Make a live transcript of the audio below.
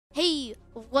Hey,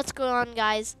 what's going on,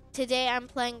 guys? Today I'm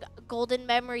playing Golden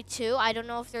Memory 2. I don't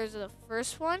know if there's a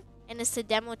first one, and it's the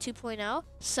demo 2.0.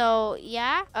 So,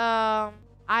 yeah,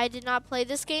 I did not play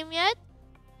this game yet.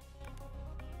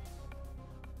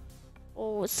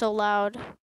 Oh, it's so loud.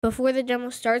 Before the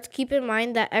demo starts, keep in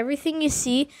mind that everything you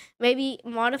see may be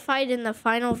modified in the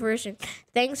final version.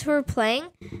 Thanks for playing,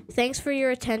 thanks for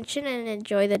your attention, and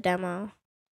enjoy the demo.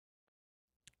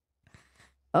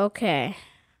 Okay.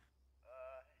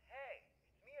 Hey,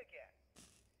 it's me again.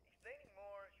 Explaining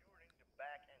more using the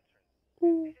back entrance.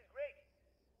 Ooh. This is great.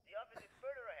 The office is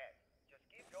further ahead. Just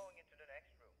keep going into the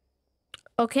next room.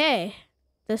 Okay.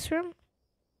 This room?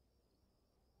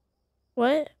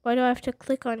 What? Why do I have to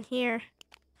click on here?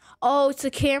 Oh, it's a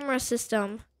camera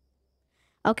system.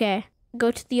 Okay,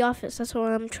 go to the office. That's what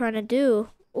I'm trying to do.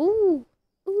 Ooh,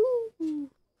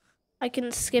 ooh. I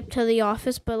can skip to the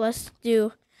office, but let's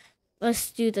do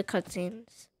the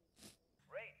cutscenes.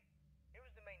 Great. Here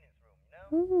is the maintenance room, you know?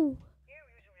 Ooh. Here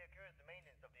usually occurs the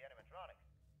maintenance of the animatronics.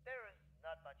 There is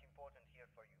not much important here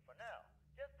for you for now.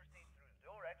 Just proceed through the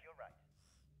door at your right.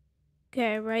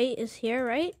 Okay, right is here,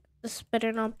 right? This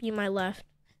better not be my left.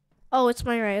 Oh, it's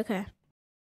my right. Okay.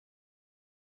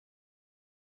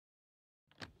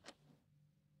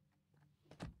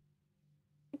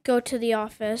 Go to the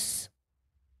office.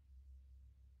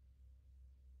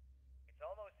 It's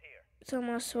almost here. It's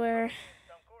almost where.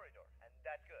 Some corridor, and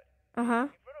that's good. Uh-huh. In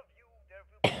front of you, there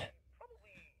will be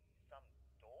probably some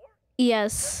door?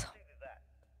 Yes. Just proceed with that.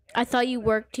 I thought you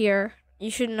worked here. You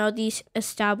should know these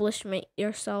establishment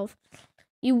yourself.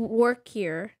 You work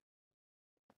here.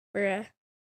 Bruh.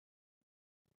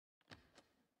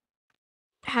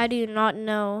 How do you not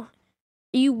know?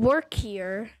 You work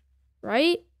here,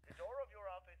 right? The door of your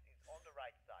office is on the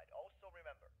right side. Also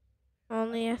remember.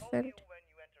 Only I I will call think. you when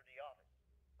you enter the office.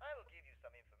 I will give you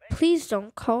some information. Please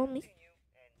don't call me. Continue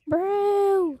and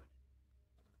Bro.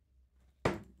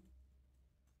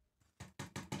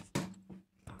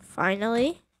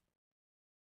 Finally.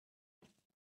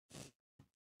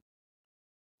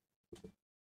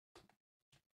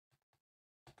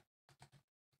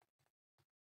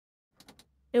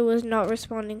 It was not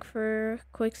responding for a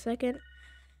quick second.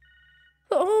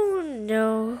 Oh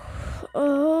no.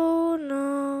 Oh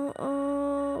no.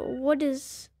 Oh, what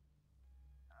is.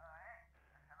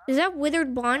 Is that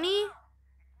Withered Bonnie?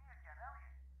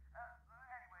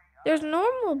 There's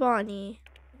normal Bonnie.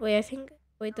 Wait, I think.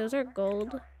 Wait, those are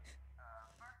gold.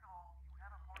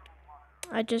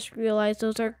 I just realized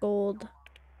those are gold.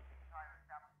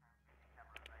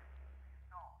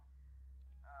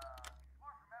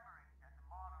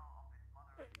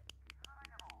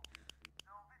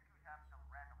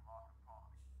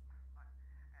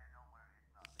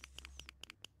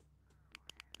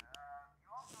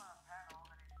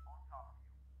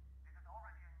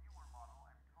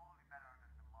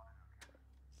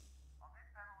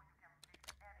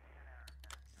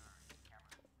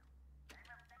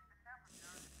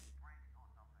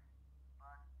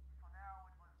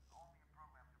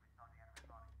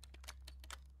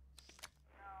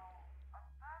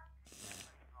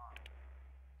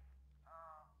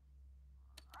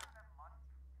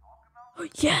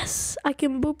 Yes, I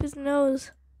can boop his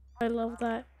nose. I love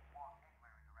that.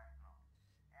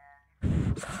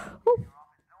 Ooh.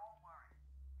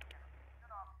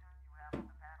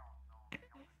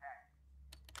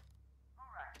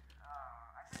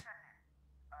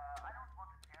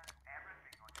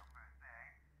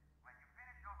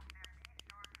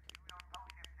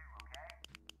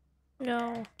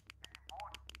 No.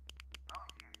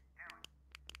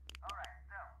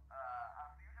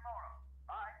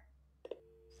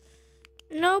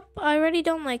 Nope, I already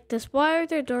don't like this. Why are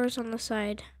there doors on the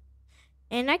side?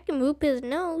 And I can boop his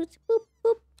nose. Boop,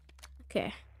 boop.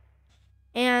 Okay.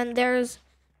 And there's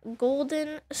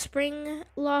golden spring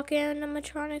lock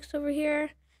animatronics over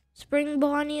here. Spring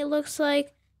Bonnie, it looks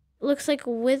like. Looks like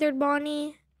withered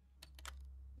Bonnie.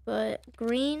 But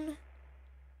green.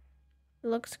 It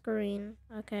looks green.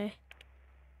 Okay.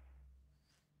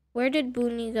 Where did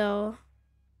Booney go?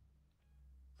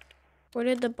 Where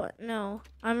did the no,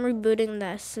 I'm rebooting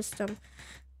the system.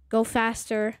 Go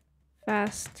faster.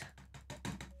 Fast.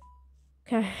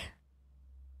 Okay.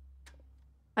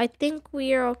 I think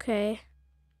we are okay.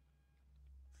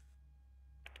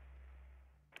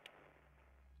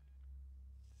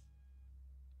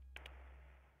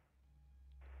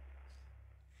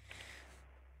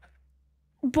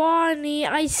 Bonnie,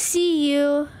 I see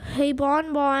you. Hey,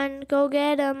 Bon Bon, go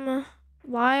get him.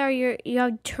 Why are you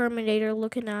have Terminator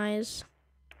looking eyes?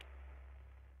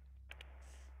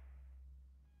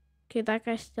 Okay, that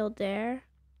guy's still there.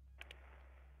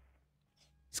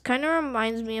 This kind of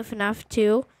reminds me of FNAF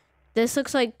 2. This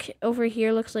looks like, over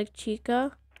here looks like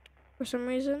Chica for some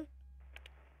reason.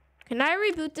 Can I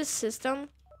reboot this system?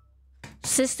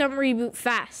 System reboot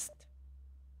fast.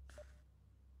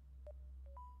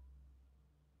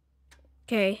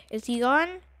 Okay, is he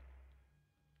gone?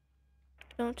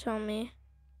 Don't tell me.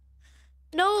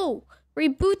 No!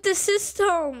 Reboot the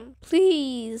system!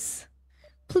 Please.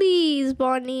 Please,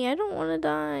 Bonnie, I don't want to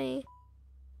die.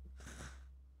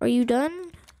 Are you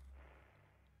done?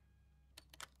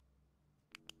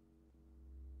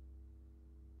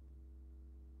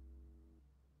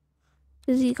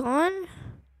 Is he gone?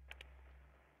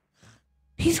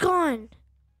 He's gone.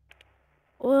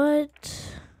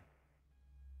 What?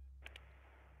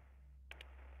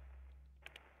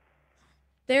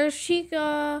 There's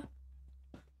Chica.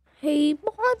 Hey,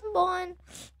 Bon.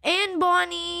 And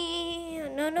Bonnie.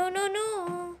 No, no, no,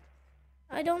 no.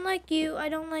 I don't like you. I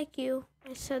don't like you.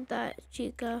 I said that,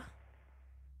 Chica.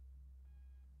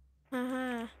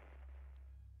 Haha.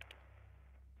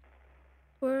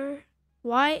 Where?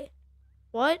 Why?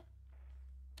 What?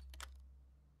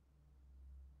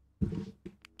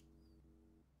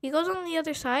 He goes on the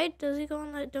other side? Does he go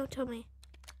on the... Don't tell me.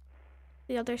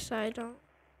 The other side, don't...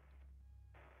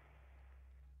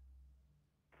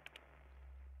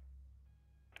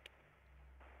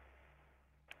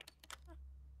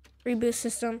 Reboot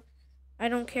system. I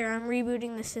don't care. I'm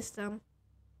rebooting the system.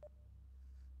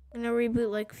 I'm gonna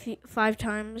reboot like 5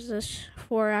 times this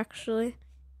 4 actually.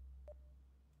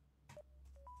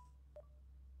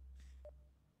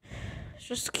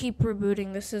 Just keep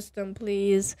rebooting the system,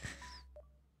 please.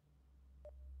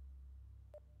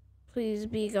 Please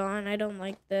be gone. I don't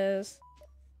like this.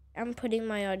 I'm putting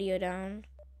my audio down.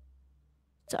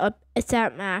 It's up. It's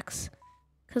at max.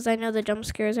 Because I know the jump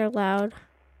scares are loud.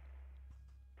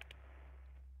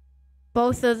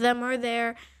 Both of them are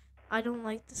there. I don't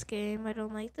like this game. I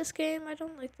don't like this game. I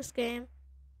don't like this game.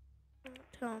 Don't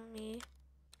tell me.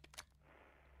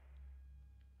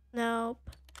 Nope.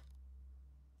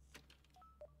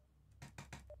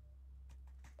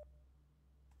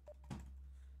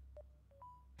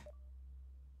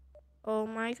 Oh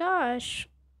my gosh.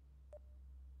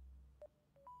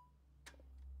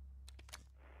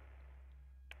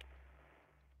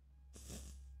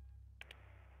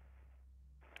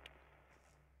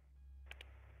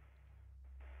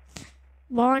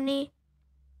 Bonnie,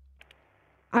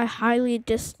 I highly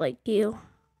dislike you.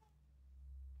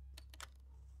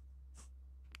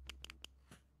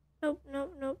 Nope,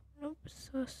 nope, nope, nope,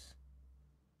 sus.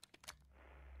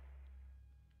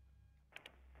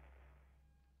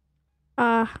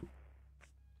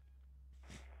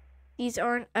 These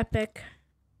aren't epic.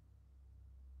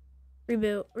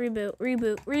 Reboot, reboot,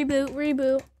 reboot, reboot,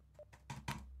 reboot.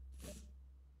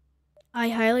 I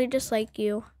highly dislike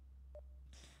you.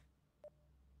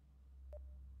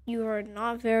 You are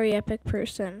not a very epic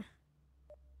person.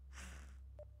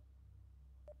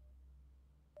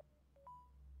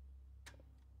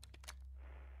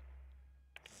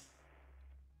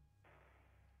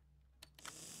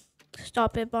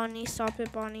 Stop it, Bonnie. Stop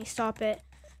it, Bonnie. Stop it.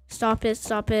 Stop it,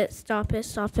 stop it, stop it,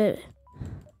 stop it.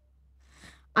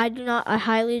 I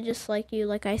highly dislike you,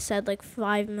 like I said like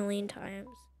 5 million times.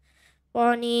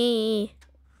 Bonnie.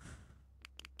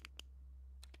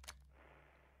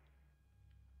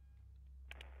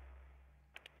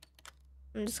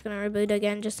 I'm just gonna reboot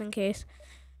again just in case.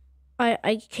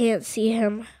 I can't see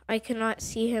him. I cannot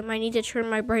see him. I need to turn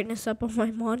my brightness up on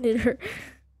my monitor.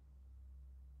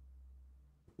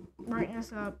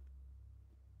 Brightness up.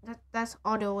 That's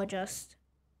auto adjust.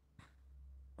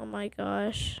 Oh my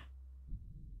gosh.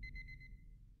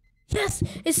 Yes,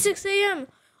 it's 6 a.m.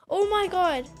 Oh my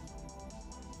god.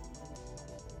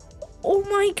 Oh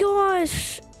my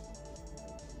gosh.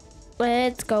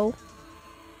 Let's go.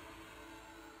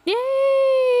 Yay!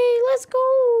 Let's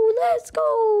go. Let's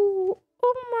go.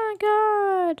 Oh my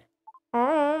god.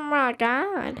 Oh my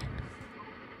god.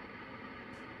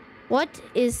 What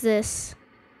is this?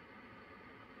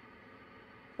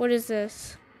 What is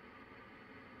this?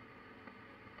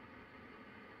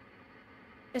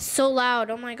 It's so loud.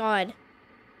 Oh my god.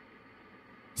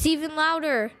 It's even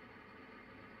louder.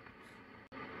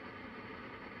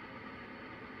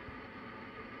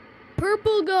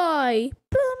 Purple guy.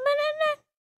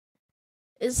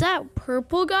 Is that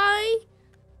purple guy?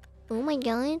 Oh my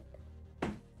god.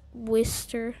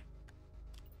 Wister.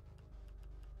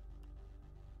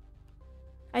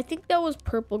 I think that was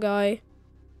purple guy.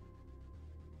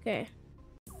 Okay.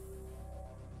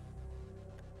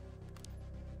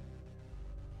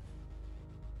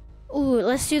 Ooh,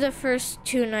 let's do the first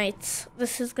 2 nights.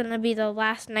 This is gonna be the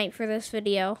last night for this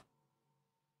video.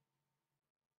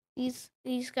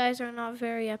 These guys are not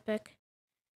very epic.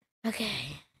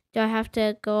 Okay. Do I have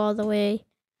to go all the way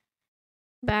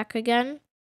back again?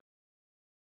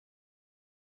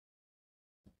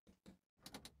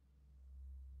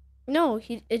 No,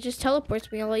 it just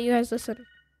teleports me. I'll let you guys listen.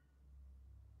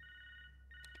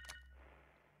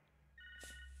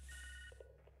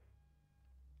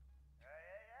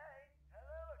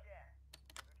 Hello again.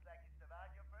 Looks like you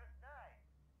survived your first night.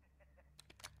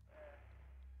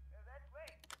 That's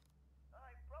great.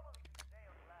 I probably should stay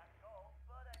on the last call,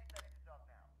 but I decided to talk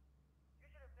now. You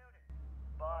should have noticed.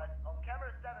 But on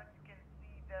camera 7, you can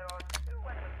see there are 2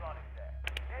 animatronics there.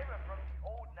 They were from the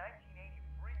old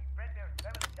 1983 Fredbear's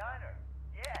Family Diner.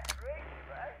 Yeah, crazy,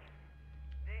 right?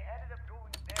 They ended up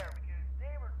going there because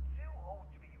they were too old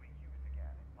to be reused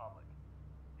again in public.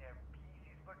 Their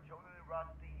pieces were totally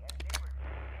rusty and they were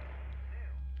too.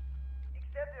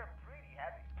 Except they're pretty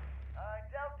heavy. I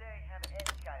doubt they have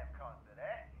any kind of concept,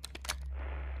 eh?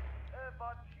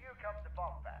 But here comes the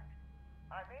fun fact.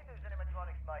 I made those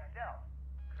animatronics myself.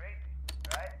 Crazy,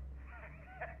 right?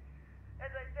 As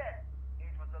I said,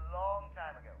 it was a long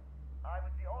time ago. I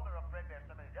was the owner of Fredbear's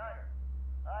Family Diner.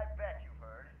 I bet you've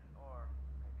heard, or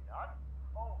maybe not.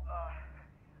 Oh,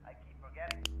 I keep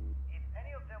forgetting. If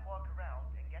any of them walk around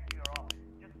and get to your office,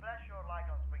 just flash your light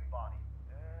on Spring Bonnie.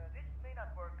 This may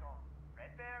not work on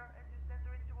Fredbear as his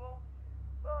sensor is too old,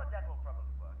 but that will probably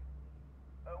work.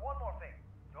 One more thing.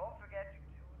 Don't forget to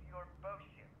do your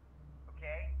potion,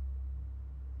 okay?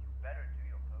 You better do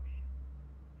your potion.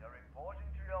 They're important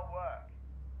to your work.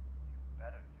 You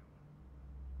better do it.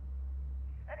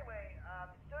 Anyway,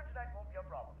 sir tonight won't be a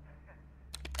problem.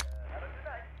 Have a good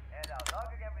night, and I'll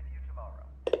log again with you tomorrow.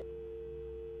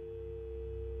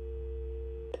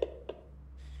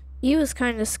 He was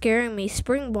kind of scaring me.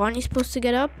 Spring Bonnie's supposed to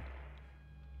get up?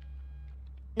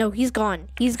 No, he's gone.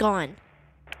 He's gone.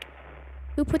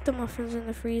 Who put the muffins in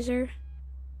the freezer?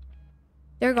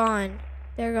 They're gone.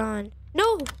 They're gone.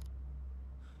 No!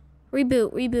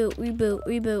 Reboot, reboot, reboot,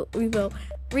 reboot, reboot.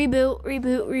 Reboot,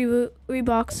 reboot, reboot,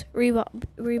 rebox,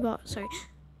 reboot, sorry.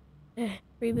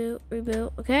 Reboot,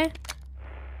 reboot, okay?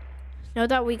 Now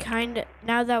that we kind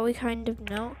of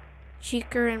know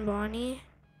Chica and Bonnie.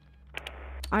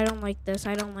 I don't like this.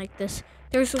 I don't like this.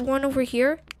 There's one over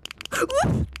here.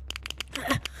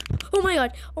 Oh my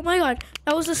god. Oh my god.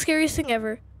 That was the scariest thing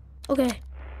ever. Okay.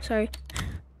 Sorry.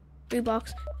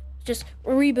 Rebox. Just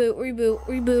reboot, reboot,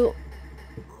 reboot.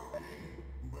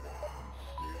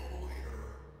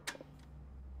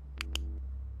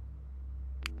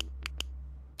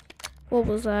 What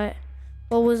was that?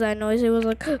 What was that noise? It was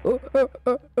like,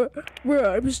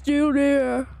 I'm still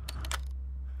there.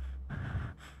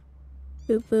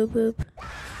 Boop, boop, boop.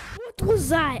 What was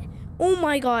that? Oh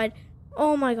my god.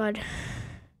 Oh my god.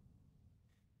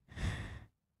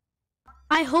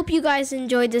 I hope you guys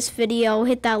enjoyed this video.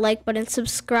 Hit that like button,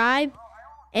 subscribe,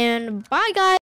 and bye guys.